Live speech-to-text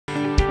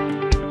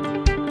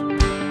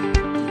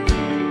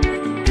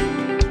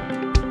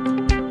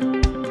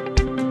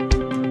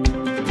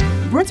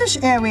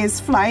British Airways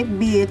flight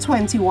BA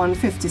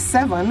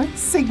 2157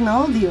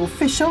 signaled the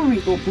official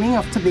reopening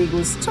of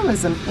Tobago's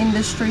tourism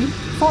industry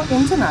for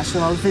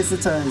international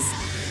visitors.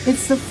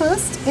 It's the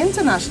first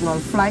international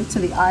flight to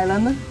the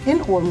island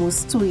in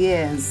almost 2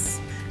 years.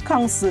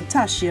 Councillor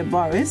Tashia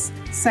Boris,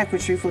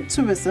 Secretary for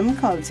Tourism,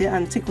 Culture,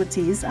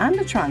 Antiquities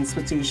and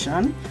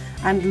Transportation,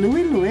 and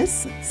Louis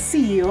Lewis,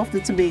 CEO of the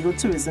Tobago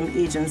Tourism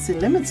Agency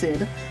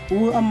Limited,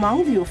 were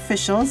among the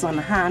officials on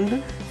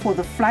hand for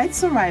the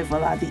flight's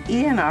arrival at the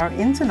ANR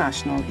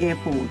International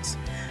Airport.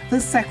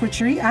 The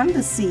Secretary and the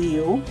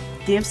CEO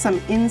gave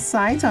some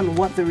insight on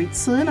what the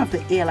return of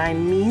the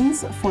airline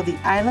means for the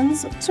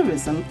island's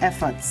tourism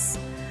efforts.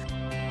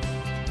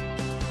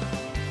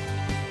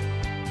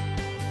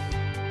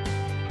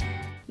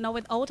 Now,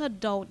 without a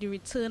doubt, the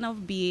return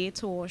of BA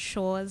to our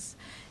shores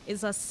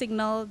is a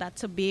signal that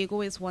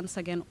Tobago is once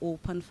again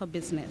open for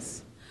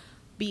business.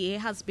 BA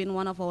has been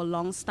one of our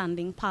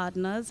long-standing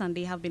partners, and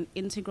they have been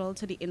integral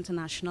to the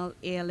international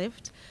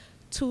airlift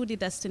to the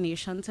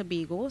destination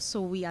Tobago, so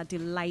we are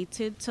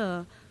delighted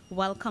to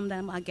welcome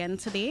them again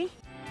today.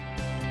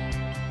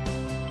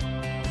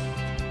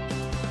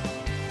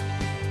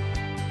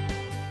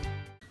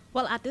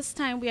 Well, at this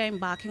time, we are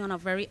embarking on a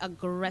very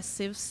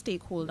aggressive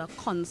stakeholder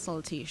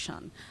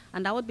consultation.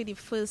 And that would be the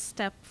first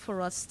step for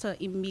us to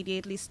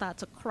immediately start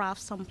to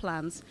craft some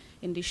plans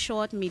in the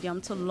short, medium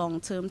to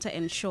long term to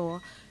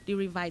ensure the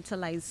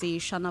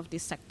revitalization of the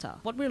sector.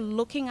 What we're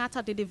looking at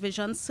the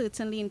division,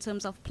 certainly in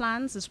terms of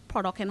plans, is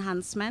product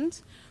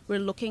enhancement. We're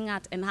looking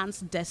at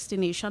enhanced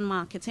destination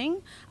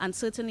marketing. And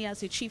certainly,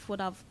 as the Chief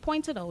would have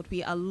pointed out,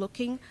 we are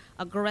looking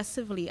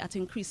aggressively at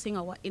increasing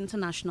our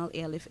international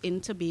airlift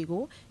in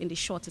Tobago in the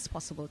shortest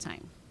possible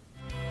time.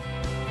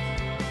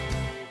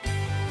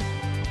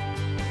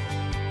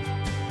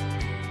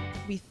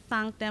 We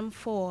thank them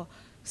for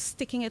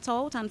sticking it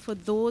out, and for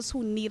those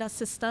who need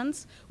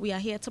assistance, we are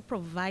here to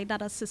provide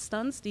that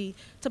assistance. The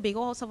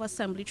Tobago House of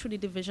Assembly, through the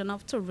Division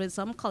of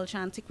Tourism, Culture,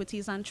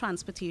 Antiquities and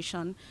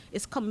Transportation,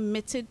 is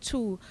committed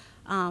to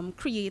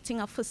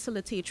creating a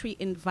facilitatory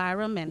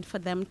environment for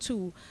them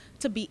to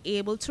be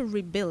able to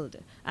rebuild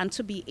and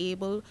to be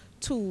able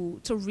to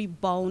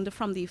rebound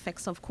from the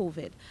effects of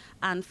COVID.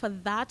 And for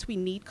that, we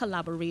need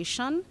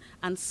collaboration,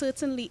 and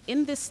certainly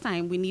in this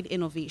time, we need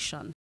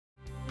innovation.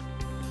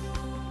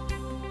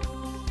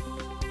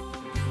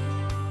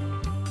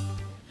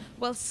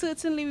 Well,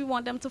 certainly we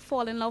want them to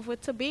fall in love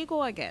with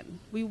Tobago again.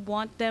 We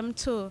want them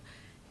to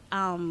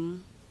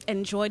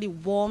enjoy the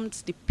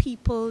warmth, the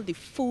people, the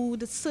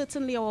food,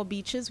 certainly our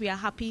beaches. We are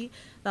happy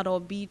that our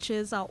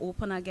beaches are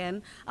open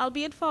again,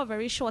 albeit for a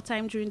very short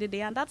time during the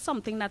day, and that's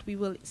something that we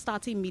will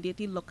start to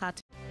immediately look at.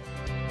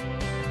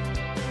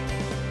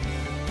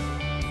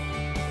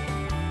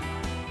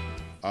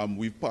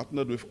 We've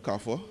partnered with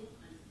CAFA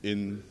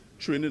in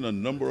training a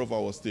number of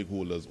our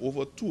stakeholders.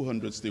 Over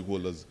 200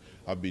 stakeholders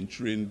have been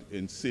trained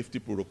in safety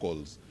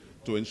protocols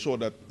to ensure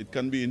that it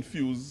can be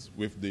infused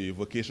with the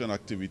vacation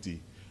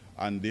activity,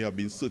 and they have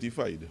been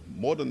certified.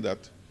 More than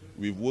that,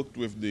 we've worked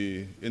with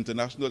the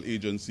international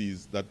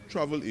agencies that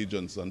travel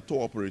agents and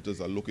tour operators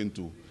are looking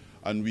to,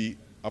 and we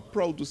are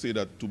proud to say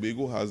that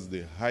Tobago has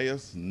the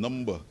highest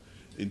number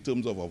in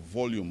terms of a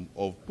volume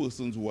of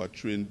persons who are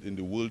trained in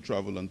the World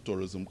Travel and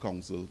Tourism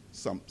Council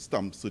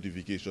stamp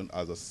certification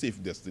as a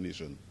safe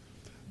destination.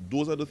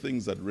 Those are the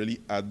things that really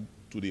add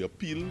to the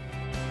appeal.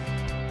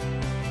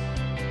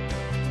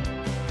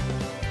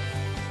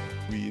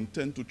 We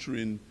intend to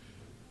train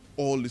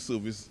all the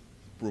service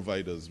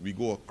providers. We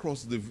go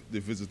across the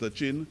visitor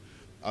chain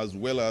as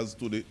well as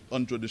to the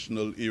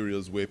untraditional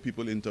areas where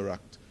people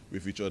interact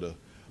with each other.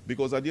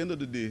 Because at the end of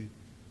the day,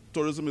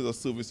 tourism is a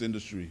service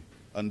industry,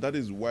 and that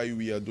is why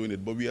we are doing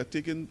it. But we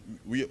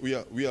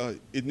are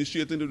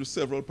initiating it with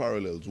several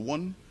parallels.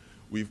 One,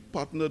 we've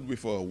partnered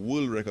with a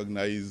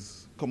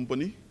world-recognized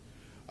company,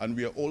 and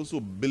we are also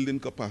building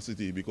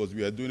capacity because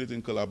we are doing it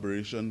in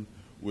collaboration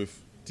with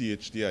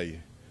THTI.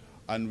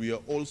 And we are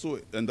also,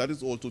 and that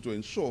is also to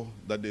ensure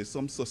that there's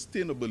some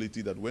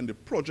sustainability, that when the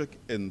project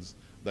ends,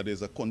 that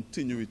there's a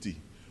continuity.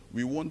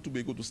 We want to be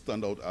able to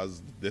stand out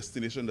as the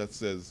destination that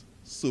says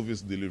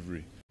service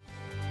delivery.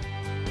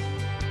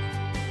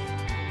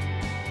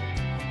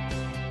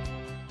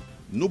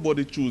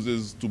 Nobody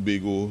chooses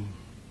Tobago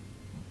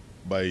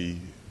by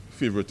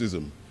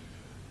favoritism.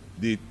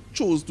 They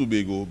chose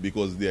Tobago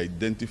because they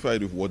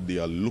identified with what they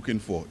are looking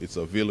for. It's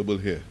available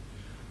here.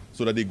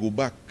 So that they go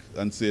back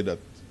and say that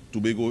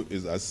Tobago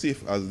is as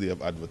safe as they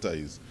have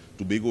advertised.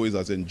 Tobago is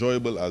as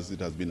enjoyable as it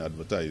has been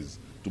advertised.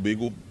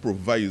 Tobago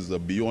provides a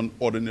beyond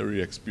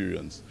ordinary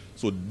experience.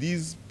 So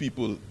these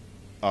people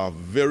are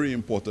very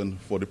important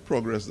for the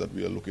progress that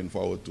we are looking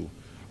forward to.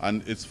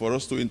 And it's for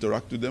us to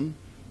interact with them,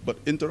 but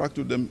interact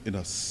with them in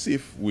a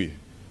safe way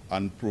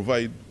and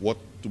provide what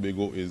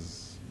Tobago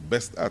is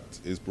best at,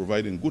 is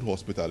providing good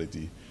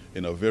hospitality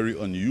in a very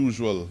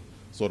unusual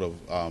sort of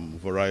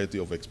variety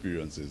of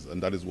experiences.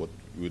 And that is what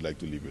we would like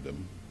to leave with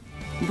them.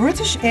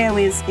 British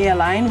Airways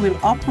airline will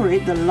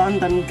operate the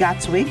London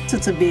Gatwick to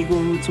Tobago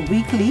route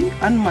weekly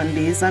on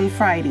Mondays and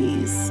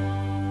Fridays.